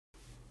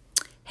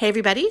Hey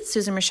everybody,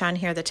 Susan Rashan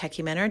here, the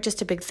Techie Mentor.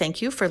 Just a big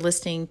thank you for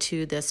listening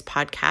to this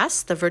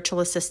podcast, the Virtual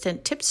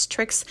Assistant Tips,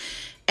 Tricks,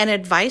 and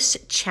Advice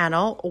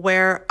channel,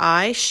 where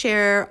I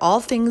share all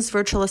things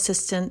virtual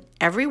assistant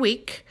every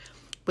week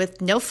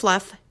with no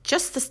fluff,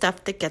 just the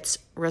stuff that gets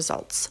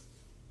results.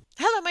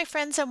 Hello, my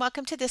friends, and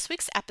welcome to this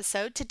week's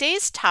episode.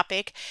 Today's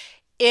topic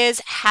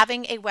is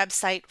having a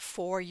website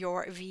for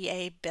your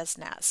VA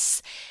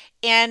business.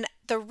 And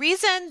the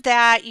reason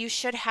that you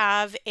should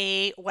have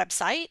a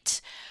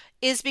website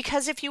is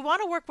because if you want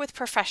to work with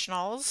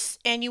professionals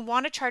and you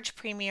want to charge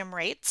premium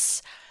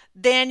rates,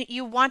 then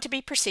you want to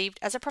be perceived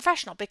as a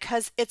professional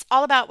because it's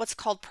all about what's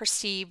called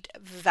perceived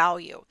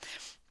value.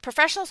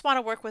 Professionals want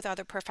to work with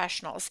other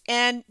professionals.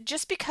 And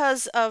just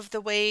because of the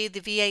way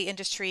the VA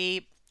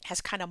industry has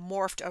kind of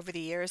morphed over the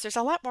years, there's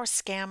a lot more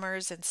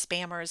scammers and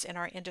spammers in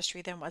our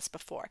industry than was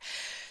before.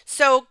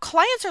 So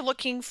clients are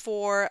looking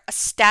for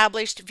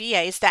established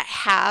VAs that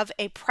have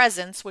a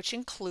presence, which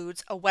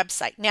includes a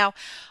website. Now,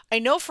 I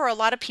know for a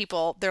lot of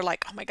people, they're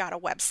like, oh my God, a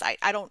website.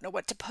 I don't know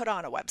what to put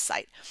on a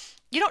website.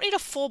 You don't need a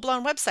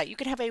full-blown website. You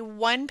can have a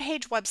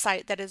one-page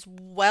website that is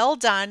well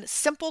done,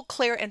 simple,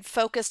 clear, and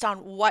focused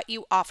on what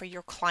you offer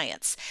your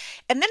clients.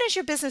 And then as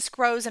your business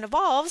grows and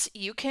evolves,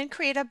 you can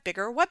create a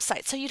bigger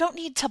website. So you don't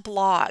need to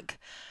blog,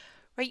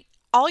 right?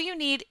 All you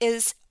need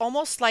is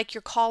almost like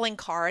your calling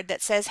card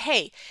that says,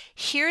 hey,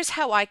 here's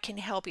how I can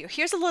help you.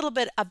 Here's a little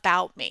bit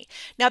about me.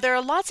 Now, there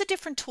are lots of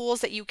different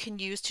tools that you can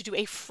use to do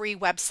a free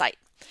website.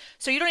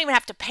 So you don't even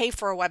have to pay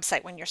for a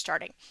website when you're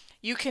starting.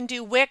 You can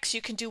do Wix,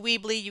 you can do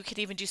Weebly, you can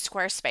even do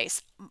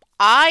Squarespace.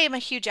 I am a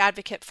huge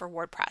advocate for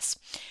WordPress.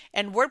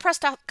 And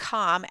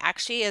WordPress.com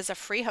actually is a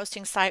free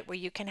hosting site where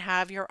you can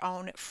have your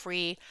own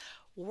free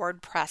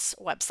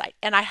WordPress website.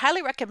 And I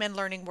highly recommend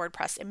learning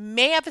WordPress. It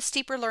may have a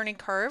steeper learning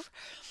curve,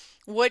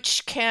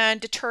 which can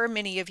deter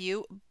many of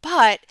you,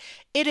 but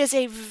it is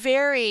a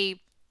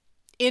very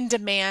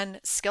in-demand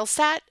skill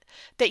set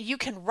that you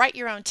can write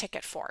your own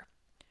ticket for.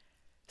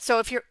 So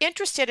if you're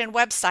interested in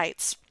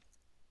websites,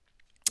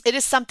 it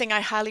is something I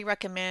highly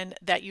recommend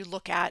that you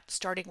look at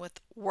starting with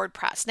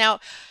WordPress. Now,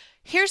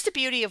 here's the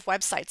beauty of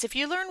websites. If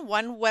you learn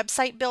one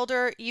website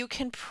builder, you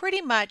can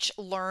pretty much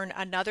learn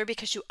another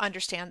because you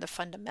understand the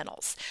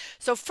fundamentals.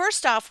 So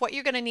first off, what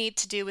you're going to need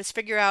to do is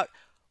figure out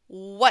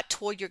what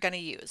tool you're going to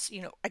use.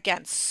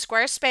 Again,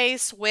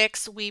 Squarespace,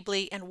 Wix,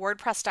 Weebly, and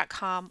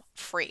WordPress.com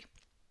free.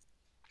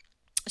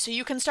 So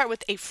you can start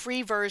with a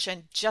free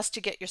version just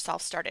to get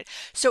yourself started.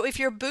 So if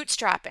you're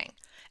bootstrapping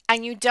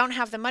and you don't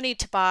have the money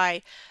to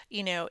buy,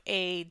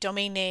 a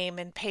domain name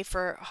and pay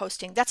for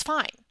hosting, that's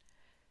fine.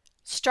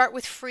 Start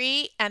with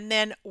free and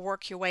then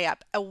work your way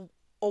up. A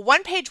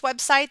one-page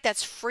website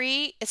that's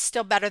free is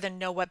still better than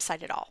no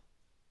website at all.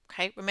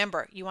 Okay,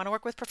 remember, you want to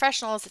work with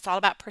professionals. It's all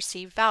about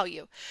perceived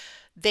value.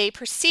 They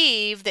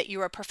perceive that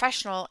you're a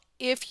professional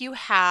if you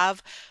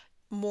have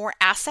more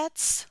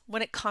assets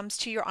when it comes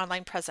to your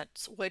online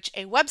presence, which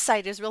a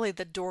website is really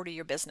the door to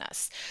your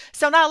business.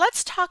 So now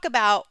let's talk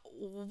about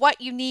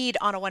what you need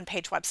on a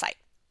one-page website.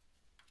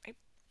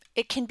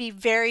 It can be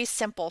very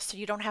simple, so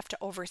you don't have to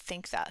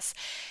overthink this.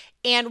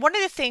 And one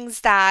of the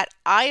things that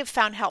I have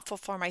found helpful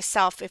for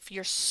myself, if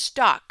you're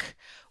stuck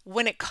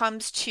when it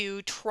comes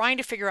to trying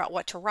to figure out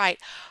what to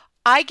write,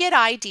 I get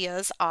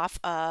ideas off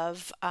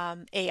of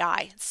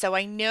AI. So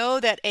I know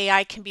that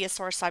AI can be a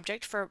sore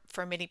subject for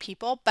many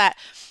people, but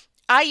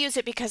I use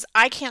it because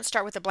I can't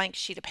start with a blank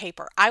sheet of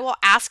paper. I will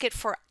ask it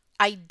for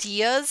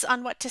ideas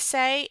on what to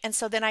say, and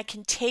so then I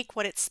can take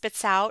what it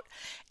spits out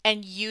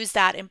and use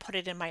that and put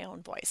it in my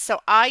own voice. So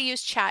I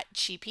use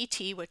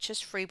ChatGPT, which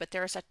is free, but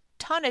there's a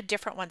ton of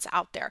different ones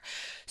out there.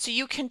 So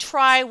you can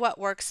try what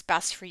works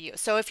best for you.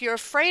 So if you're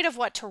afraid of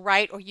what to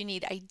write or you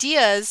need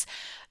ideas,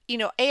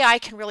 AI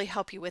can really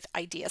help you with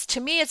ideas. To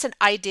me, it's an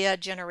idea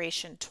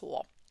generation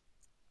tool,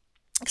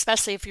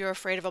 especially if you're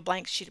afraid of a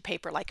blank sheet of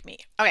paper like me.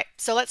 Okay,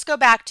 so let's go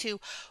back to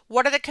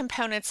what are the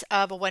components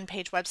of a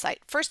one-page website.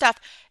 First off,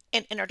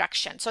 an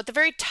introduction. So at the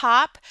very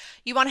top,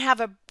 you want to have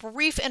a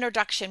brief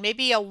introduction,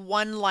 maybe a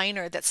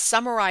one-liner that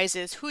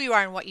summarizes who you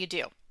are and what you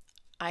do.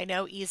 I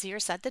know, easier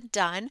said than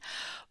done,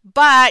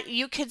 but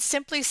you could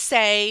simply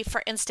say,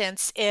 for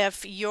instance,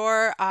 if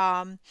you're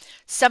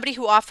somebody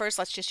who offers,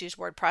 let's just use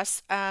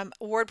WordPress,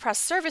 WordPress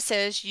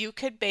services, you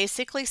could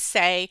basically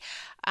say,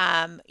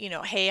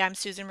 hey, I'm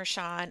Susan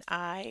Rashan.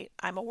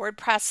 I'm a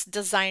WordPress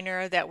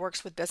designer that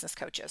works with business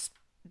coaches.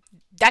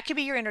 That could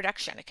be your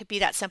introduction. It could be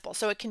that simple.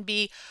 So it can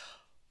be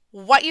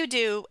what you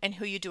do and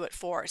who you do it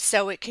for.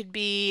 So it could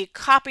be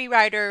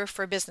copywriter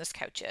for business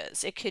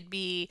coaches. It could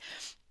be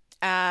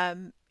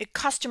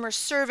customer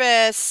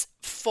service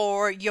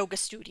for yoga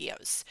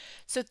studios.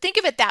 So think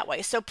of it that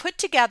way. So put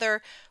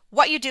together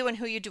what you do and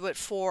who you do it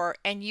for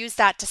and use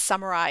that to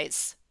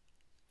summarize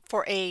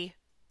for a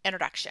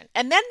introduction.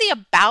 And then the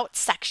about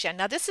section.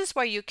 Now this is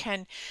where you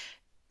can,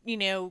 I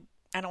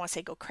don't want to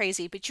say go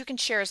crazy, but you can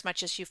share as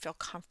much as you feel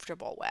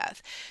comfortable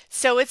with.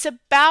 So it's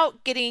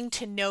about getting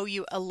to know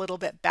you a little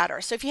bit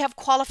better. So if you have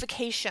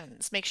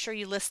qualifications, make sure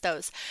you list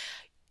those.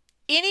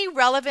 Any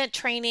relevant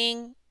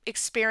training,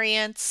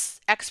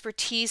 experience,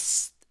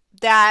 expertise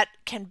that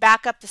can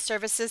back up the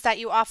services that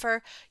you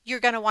offer, you're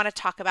going to want to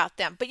talk about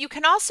them. But you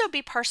can also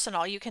be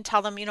personal. You can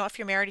tell them, if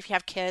you're married, if you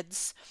have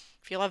kids,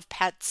 if you love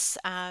pets,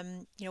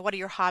 what are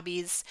your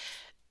hobbies?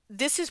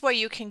 This is where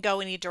you can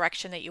go any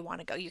direction that you want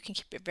to go. You can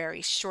keep it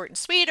very short and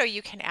sweet, or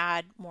you can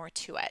add more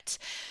to it.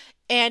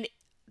 And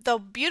the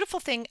beautiful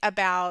thing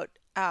about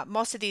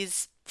most of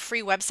these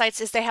free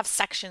websites is they have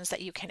sections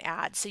that you can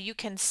add. So you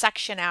can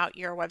section out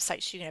your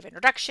website. So you can have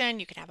introduction,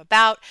 you can have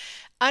about.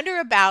 Under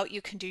about,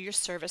 you can do your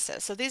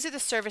services. So these are the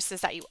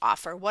services that you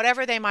offer,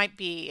 whatever they might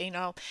be,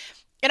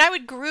 And I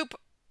would group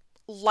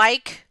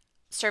like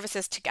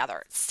services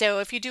together. So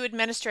if you do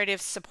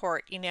administrative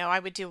support, I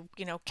would do,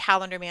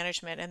 calendar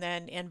management and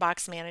then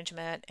inbox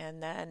management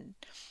and then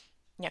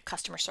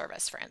customer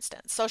service, for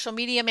instance. Social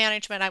media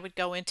management, I would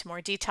go into more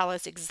detail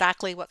as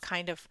exactly what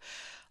kind of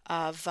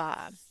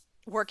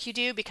work you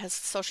do, because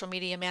social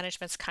media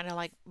management is kind of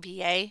like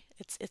VA.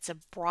 It's a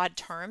broad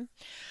term.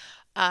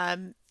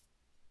 Um,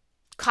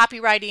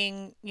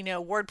 Copywriting,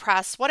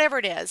 WordPress, whatever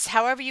it is,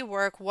 however you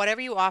work, whatever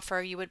you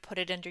offer, you would put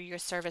it under your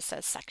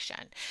services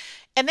section.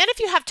 And then if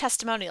you have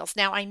testimonials,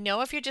 now I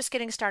know if you're just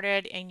getting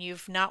started and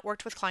you've not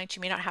worked with clients,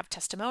 you may not have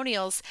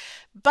testimonials,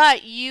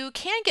 but you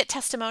can get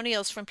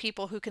testimonials from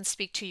people who can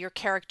speak to your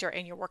character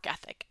and your work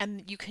ethic,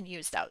 and you can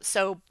use those.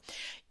 So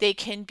they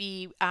can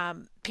be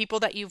people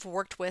that you've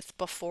worked with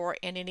before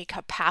in any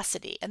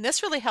capacity. And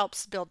this really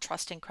helps build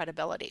trust and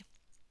credibility.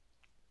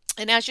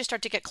 And as you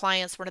start to get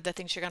clients, one of the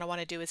things you're going to want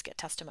to do is get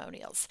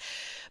testimonials.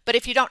 But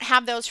if you don't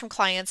have those from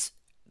clients,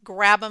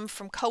 grab them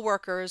from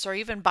coworkers or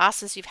even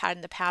bosses you've had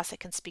in the past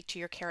that can speak to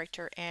your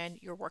character and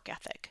your work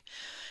ethic.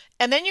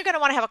 And then you're going to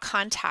want to have a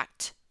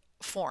contact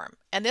form.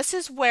 And this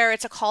is where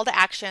it's a call to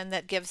action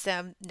that gives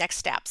them next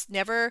steps.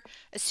 Never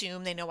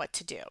assume they know what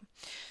to do.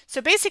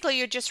 So basically,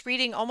 you're just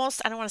reading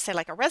almost, I don't want to say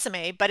like a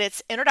resume, but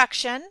it's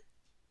introduction,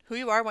 who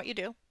you are, what you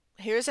do.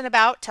 Here's an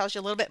about, tells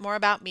you a little bit more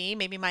about me,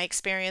 maybe my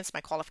experience,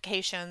 my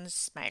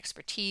qualifications, my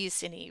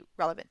expertise, any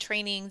relevant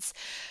trainings.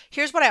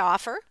 Here's what I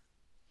offer.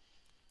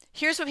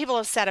 Here's what people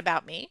have said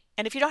about me.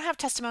 And if you don't have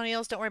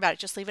testimonials, don't worry about it.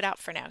 Just leave it out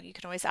for now. You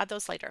can always add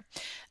those later.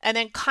 And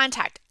then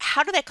contact.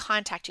 How do they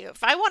contact you?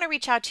 If I want to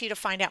reach out to you to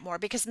find out more,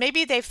 because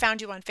maybe they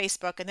found you on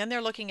Facebook and then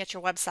they're looking at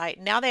your website.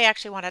 Now they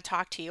actually want to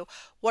talk to you.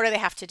 What do they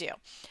have to do?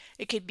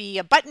 It could be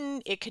a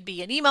button. It could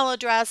be an email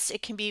address.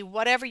 It can be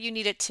whatever you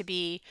need it to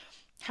be,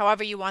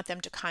 however you want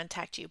them to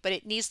contact you, but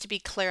it needs to be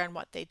clear on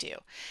what they do.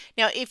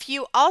 Now, if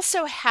you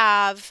also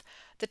have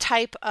the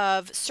type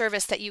of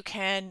service that you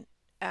can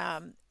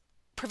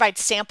provide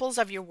samples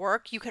of your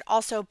work, you could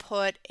also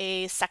put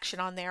a section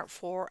on there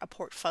for a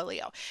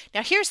portfolio.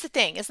 Now, here's the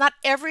thing, is not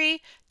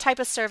every type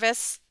of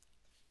service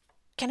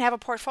can have a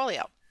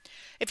portfolio.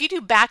 If you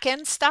do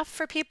back-end stuff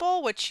for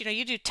people, which,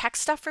 you do tech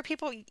stuff for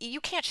people, you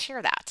can't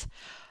share that.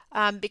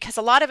 Because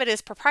a lot of it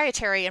is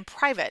proprietary and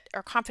private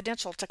or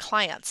confidential to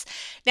clients.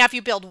 Now, if you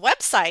build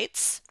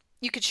websites,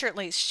 you could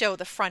certainly show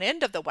the front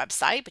end of the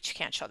website, but you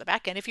can't show the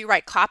back end. If you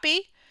write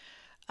copy,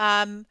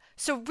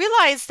 so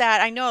realize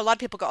that I know a lot of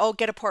people go, oh,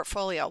 get a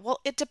portfolio. Well,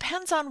 it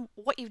depends on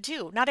what you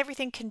do. Not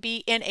everything can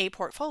be in a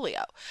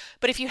portfolio.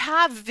 But if you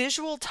have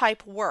visual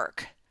type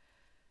work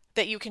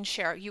that you can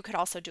share, you could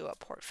also do a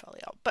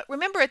portfolio. But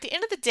remember, at the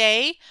end of the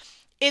day,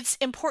 it's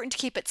important to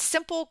keep it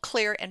simple,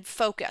 clear, and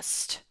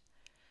focused.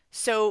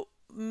 So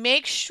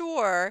make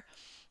sure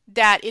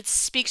that it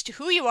speaks to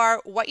who you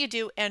are, what you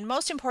do, and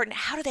most important,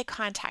 how do they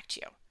contact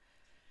you?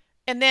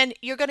 And then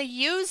you're going to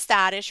use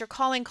that as your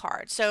calling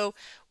card. So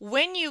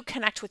when you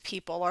connect with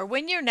people or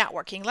when you're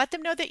networking, let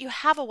them know that you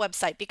have a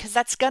website, because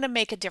that's going to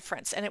make a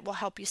difference and it will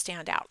help you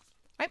stand out.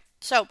 Right?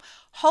 So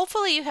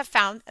hopefully you have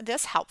found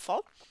this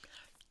helpful.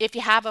 If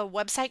you have a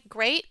website,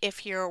 great.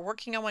 If you're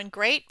working on one,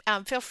 great.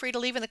 Feel free to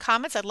leave in the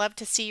comments. I'd love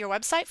to see your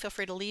website. Feel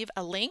free to leave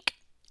a link.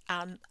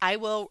 I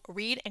will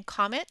read and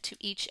comment to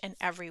each and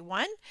every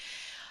one.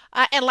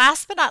 And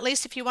last but not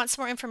least, if you want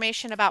some more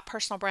information about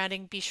personal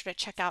branding, be sure to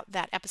check out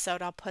that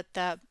episode. I'll put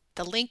the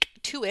link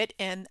to it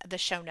in the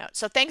show notes.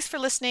 So thanks for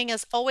listening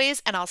as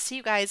always, and I'll see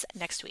you guys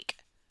next week.